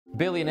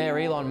Billionaire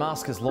Elon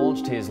Musk has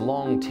launched his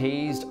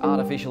long-teased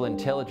artificial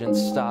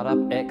intelligence startup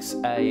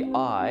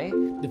xAI.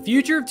 The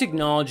future of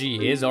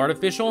technology is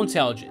artificial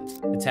intelligence.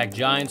 The tech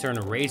giants are in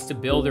a race to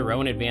build their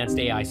own advanced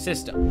AI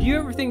system. Do you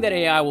ever think that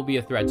AI will be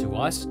a threat to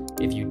us?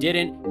 If you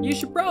didn't, you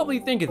should probably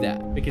think of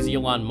that, because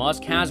Elon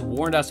Musk has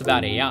warned us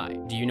about AI.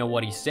 Do you know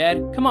what he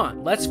said? Come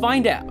on, let's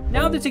find out.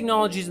 Now the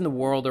technologies in the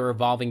world are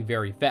evolving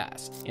very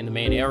fast, and the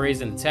main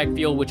areas in the tech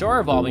field which are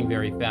evolving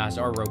very fast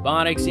are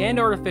robotics and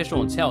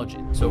artificial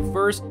intelligence. So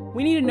first,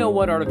 we need to know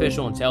what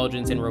artificial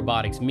intelligence and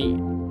robotics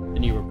mean. The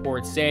new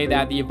reports say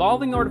that the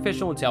evolving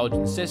artificial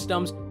intelligence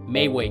systems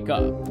may wake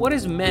up. What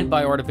is meant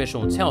by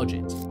artificial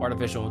intelligence?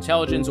 Artificial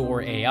intelligence,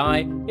 or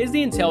AI, is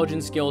the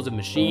intelligent skills of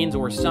machines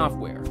or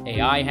software.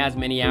 AI has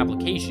many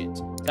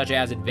applications, such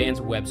as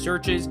advanced web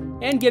searches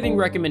and giving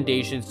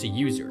recommendations to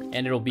users,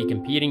 and it'll be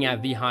competing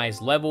at the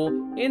highest level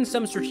in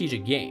some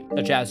strategic game,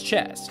 such as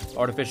chess.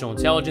 Artificial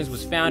intelligence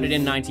was founded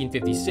in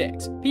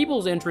 1956.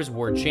 People's interests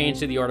were changed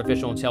to the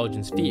artificial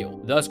intelligence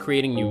field, thus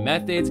creating new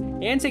methods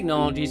and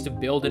technologies to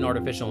build an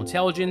artificial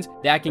intelligence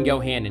that can go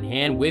hand in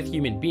hand with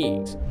human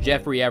beings.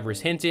 Jeffrey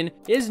Everest Hinton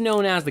is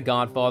known as the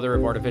godfather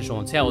of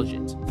artificial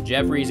intelligence.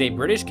 Jeffrey is a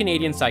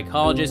British-Canadian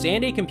psychologist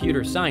and a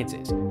computer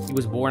scientist. He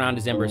was born on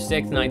December 6,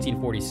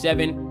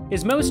 1947.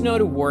 His most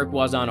noted work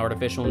was on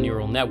artificial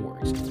neural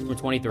networks. From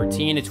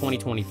 2013 to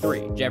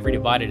 2023, Jeffrey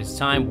divided his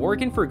time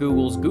working for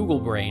Google's Google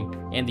Brain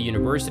and the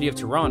University of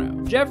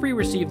Toronto. Jeffrey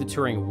received the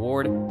Turing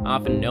Award,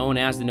 often known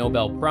as the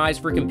Nobel Prize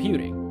for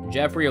Computing.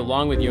 Jeffrey,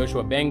 along with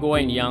Yoshua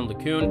Bengio and Yann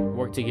LeCun,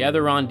 worked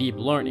together on deep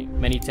learning.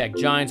 Many tech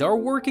giants are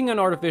working on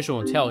artificial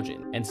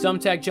intelligence, and some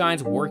tech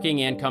giants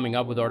working and coming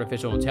up with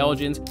artificial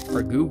intelligence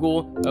are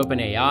Google,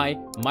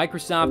 OpenAI,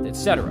 Microsoft,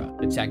 etc.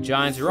 The tech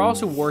giants are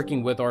also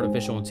working with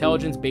artificial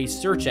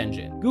intelligence-based search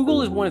engine.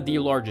 Google is one of the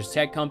largest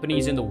tech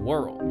companies in the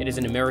world. It is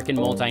an American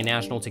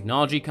multinational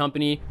technology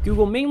company.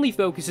 Google mainly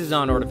focuses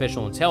on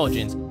artificial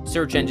intelligence,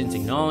 search engine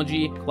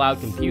technology, cloud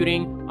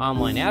computing,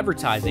 online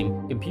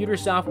advertising, computer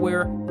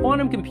software,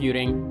 quantum computing,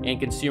 and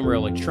consumer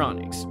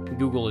electronics.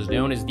 Google is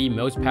known as the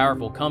most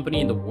powerful company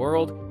in the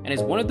world and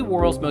is one of the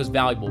world's most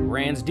valuable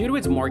brands due to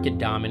its market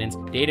dominance,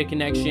 data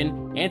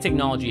connection, and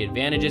technology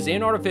advantages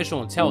in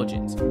artificial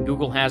intelligence.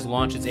 Google has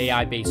launched its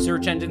AI-based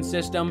search engine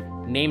system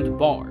named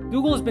Bard.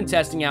 Google has been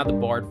testing out the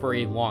Bard for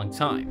a long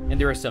time, and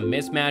there are some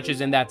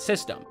mismatches in that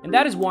system, and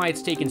that is why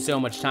it's taken so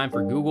much time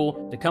for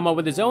Google to come up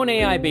with its own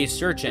AI-based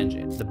search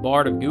engine. The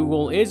Bard of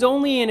Google is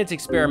only in its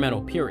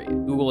experimental period.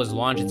 Google has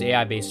launched its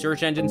AI-based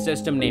search engine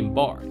system named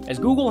Bard. As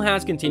Google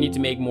has continued to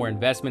make more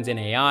investments in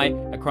AI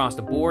across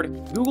the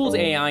board, Google's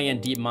AI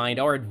and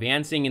DeepMind are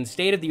advancing in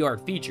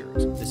state-of-the-art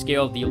features. The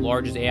scale of the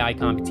largest AI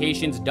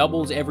computations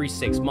doubles every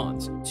 6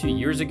 months. 2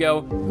 years ago,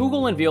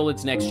 Google unveiled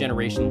its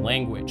next-generation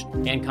language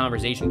and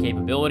conversation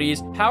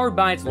capabilities powered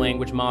by its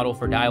language model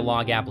for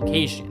dialogue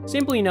application,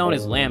 simply known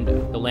as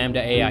LaMDA. The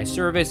LaMDA AI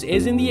service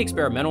is in the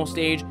experimental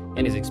stage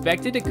and is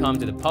expected to come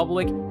to the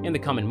public in the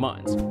coming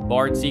months.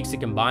 Bard seeks to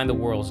combine the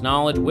world's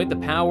knowledge with the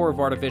power of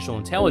artificial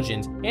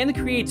intelligence and the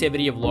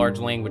creativity of large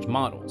language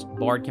models.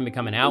 Bard can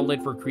become an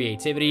outlet for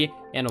creativity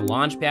and a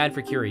launchpad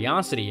for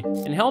curiosity,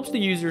 and helps the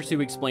users to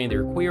explain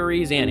their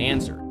queries and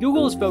answer.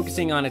 Google is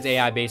focusing on its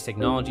AI-based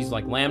technologies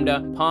like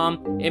LaMDA, Palm,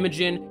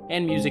 Imagen,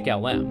 and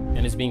MusicLM,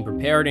 and is being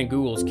prepared in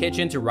Google's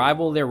kitchen to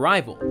rival their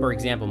rival, for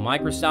example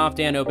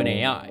Microsoft and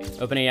OpenAI.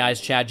 OpenAI's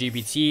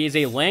ChatGPT is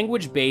a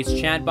language-based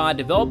chatbot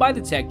developed by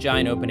the tech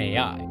giant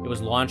OpenAI. It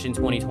was launched in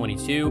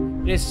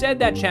 2022. It is said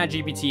that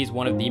ChatGPT is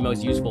one of the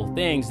most useful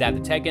things that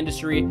the tech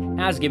industry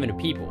has given to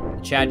people.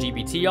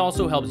 ChatGPT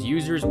also helps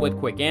users with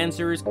quick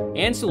answers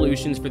and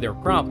solutions for their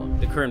problem.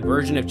 The current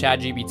version of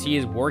ChatGPT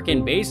is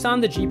working based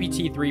on the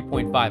GPT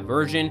 3.5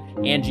 version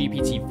and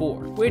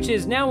GPT-4, which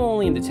is now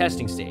only in the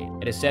testing stage.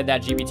 It is said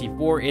that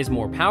GPT-4 is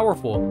more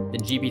powerful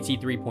than GPT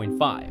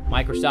 3.5.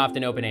 Microsoft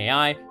and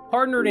OpenAI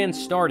partnered and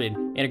started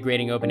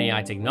integrating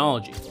OpenAI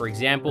technology, for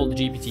example the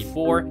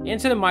GPT-4,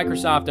 into the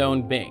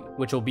Microsoft-owned Bing,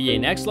 which will be a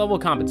next-level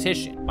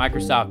competition.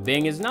 Microsoft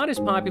Bing is not as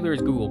popular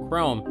as Google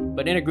Chrome,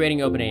 but integrating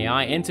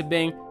OpenAI into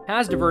Bing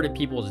has diverted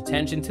people's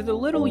attention to the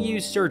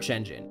little-used search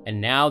engine,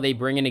 and now they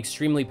bring an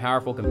extremely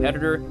powerful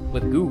competitor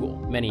with Google.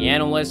 Many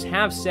analysts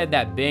have said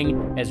that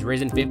Bing has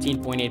risen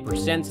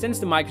 15.8% since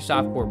the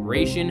Microsoft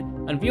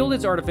Corporation unveiled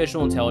its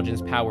artificial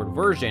intelligence-powered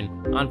version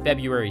on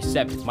February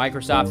 7th.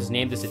 Microsoft has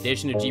named this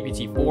edition of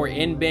GPT-4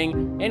 in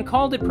Bing and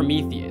called it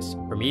Prometheus.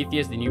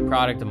 Prometheus, the new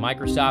product of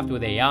Microsoft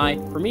with AI,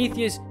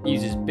 Prometheus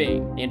uses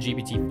Bing and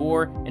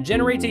GPT-4 and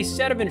generates a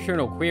set of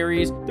internal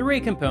queries through a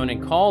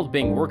component called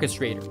Bing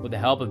Orchestrator. With the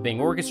help of Bing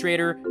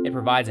Orchestrator, it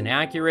provides an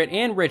accurate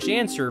and rich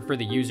answer for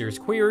the user's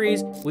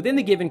queries within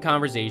the given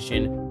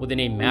conversation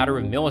within a matter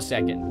of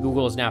milliseconds.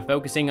 Google is now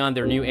focusing on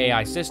their new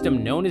AI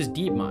system known as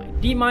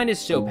DeepMind. DeepMind is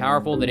so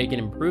powerful that it can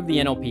improve the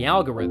NLP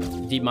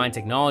algorithm. DeepMind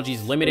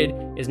Technologies Limited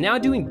is now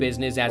doing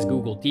business as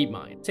Google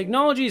DeepMind.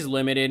 Technology is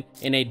limited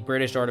in a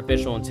British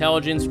artificial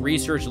intelligence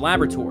research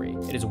laboratory.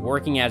 It is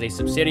working as a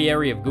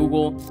subsidiary of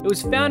Google. It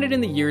was founded in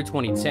the year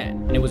 2010,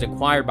 and it was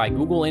acquired by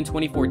Google in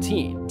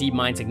 2014.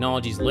 DeepMind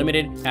Technologies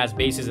Limited has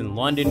bases in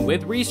London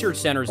with research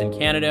centers in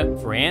Canada,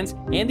 France,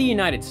 and the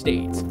United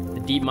States.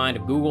 The DeepMind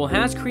of Google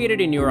has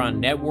created a neuron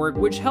network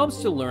which helps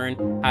to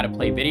learn how to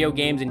play video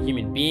games in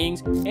human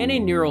beings and a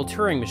neural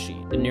Turing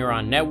machine. The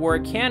neuron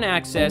network can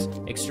access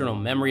external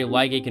memory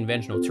like a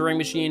conventional Turing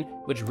machine,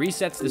 which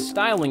resets the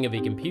styling of a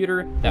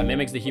computer that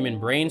mimics the human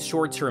brain's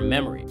short-term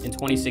memory. In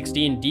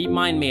 2016,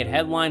 DeepMind made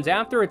headlines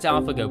after its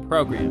AlphaGo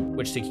program,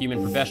 which took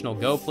human professional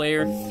Go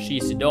player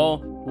Shi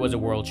Sidol, who was a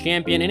world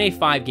champion in a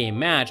 5-game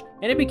match,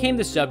 and it became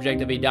the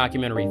subject of a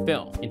documentary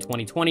film. In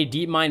 2020,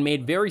 DeepMind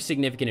made very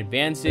significant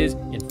advances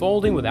in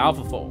folding with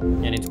AlphaFold,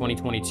 and in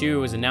 2022 it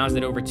was announced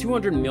that over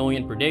 200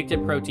 million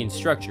predicted protein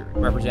structure,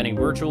 representing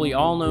virtually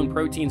all known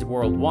proteins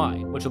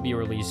worldwide, which will be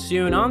released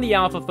soon on the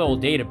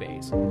AlphaFold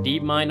database.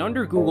 DeepMind,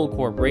 under Google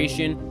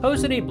Corporation,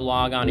 posted a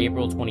blog on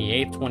April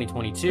 28,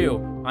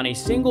 2022, on a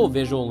single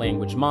visual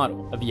language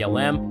model, a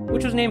VLM,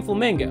 which was named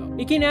Flamingo.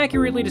 It can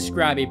accurately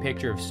describe a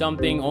picture of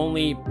something,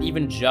 only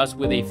even just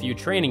with a few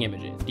training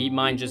images.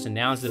 DeepMind just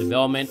announced the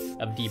development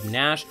of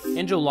DeepNash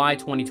in July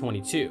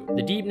 2022.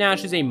 The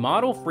DeepNash is a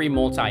model-free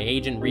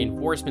multi-agent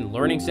reinforcement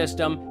learning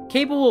system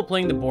capable of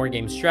playing the board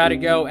game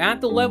Stratego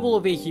at the level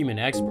of a human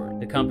expert.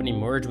 The company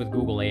merged with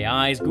Google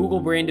AI's Google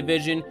Brain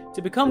division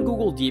to become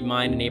Google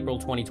DeepMind in April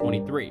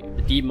 2023.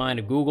 The DeepMind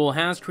of Google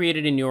has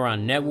created a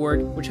neuron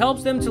network which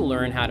helps them to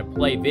learn how to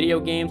play video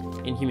games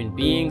in human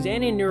beings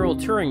and a neural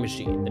Turing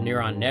machine. The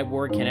neuron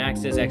network can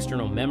access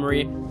external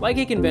memory like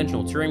a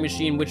conventional Turing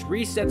machine, which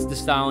resets the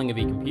styling of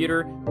a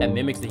computer that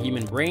mimics the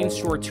human brain's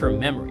short-term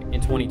memory. In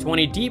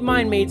 2020,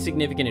 DeepMind made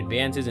significant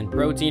advances in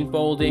protein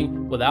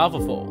folding with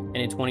AlphaFold, and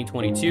in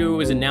 2022 it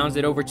was announced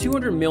that over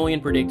 200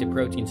 million predicted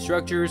protein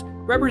structures,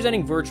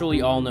 representing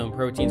virtually all known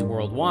proteins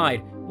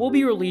worldwide, will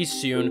be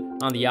released soon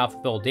on the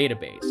AlphaFold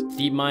database.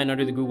 DeepMind,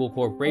 under the Google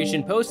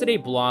Corporation, posted a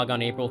blog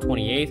on April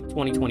 28,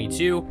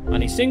 2022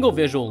 on a single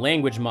visual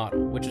language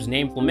model, which was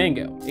named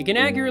Flamingo. It can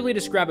accurately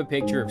describe a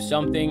picture of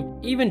something,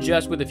 even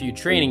just with a few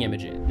training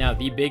images. Now,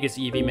 the biggest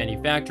EV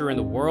manufacturer in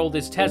the world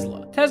is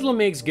Tesla. Tesla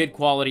makes good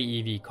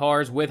quality EV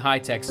cars with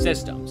high-tech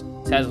systems.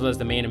 Tesla is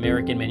the main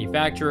American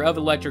manufacturer of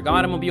electric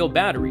automobile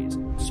batteries,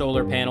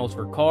 solar panels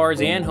for cars,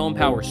 and home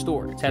power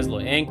storage.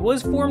 Tesla Inc.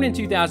 was formed in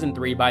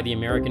 2003 by the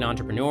American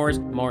entrepreneurs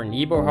Martin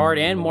Eberhard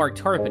and Mark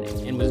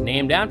Tarpenning, and was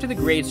named after the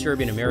great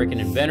Serbian-American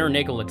inventor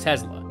Nikola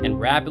Tesla, and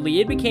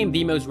rapidly it became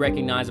the most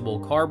recognizable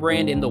car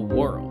brand in the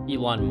world.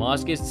 Elon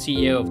Musk is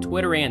CEO of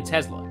Twitter and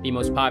Tesla, the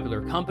most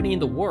popular company in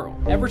the world.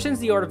 Ever since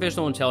the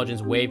artificial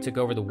intelligence wave took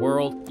over the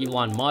world,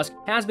 Elon Musk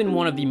has been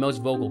one of the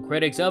most vocal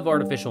critics of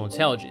artificial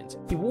intelligence.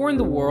 He warned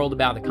the world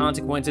about the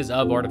consequences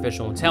of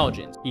artificial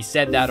intelligence. He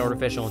said that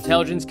artificial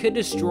intelligence could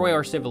destroy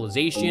our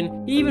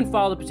civilization. He even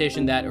filed a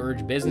petition that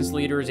urged business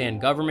leaders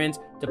and governments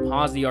to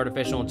pause the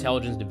Artificial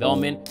Intelligence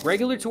Development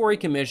Regulatory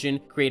Commission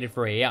created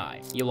for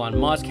AI. Elon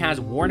Musk has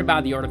warned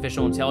about the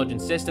artificial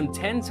intelligence system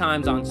 10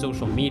 times on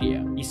social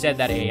media. He said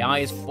that AI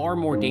is far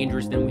more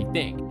dangerous than we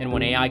think, and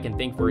when AI can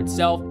think for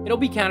itself, it'll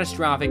be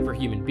catastrophic for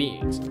human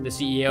beings. The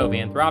CEO of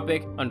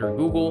Anthropic, under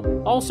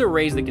Google, also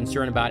raised the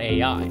concern about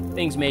AI.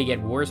 Things may get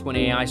worse when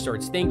AI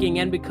starts thinking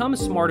and becomes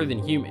smarter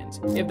than humans.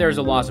 If there's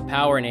a loss of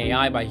power in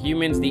AI by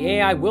humans, the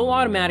AI will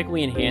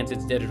automatically enhance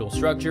its digital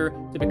structure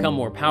to become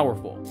more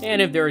powerful.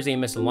 And if there is a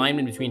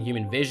misalignment between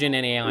human vision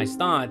and AI's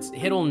thoughts,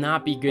 it'll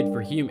not be good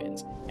for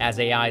humans. As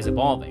AI is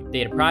evolving,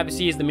 data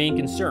privacy is the main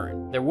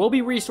concern. There will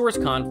be resource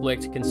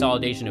conflict,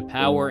 consolidation of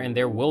power, and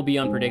there will be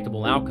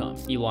unpredictable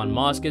outcomes. Elon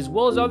Musk, as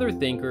well as other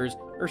thinkers,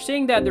 are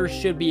saying that there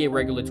should be a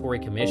regulatory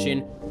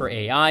commission for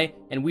AI,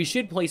 and we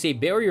should place a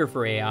barrier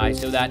for AI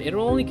so that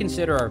it'll only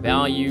consider our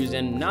values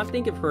and not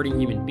think of hurting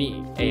human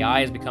beings.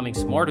 AI is becoming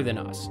smarter than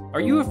us.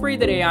 Are you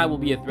afraid that AI will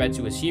be a threat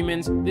to us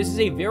humans? This is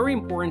a very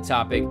important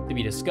topic to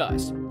be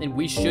discussed, and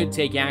we should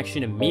take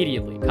action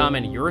immediately.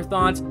 Comment your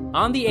thoughts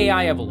on the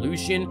AI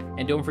evolution,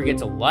 and don't forget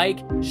to like,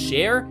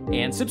 share,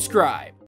 and subscribe.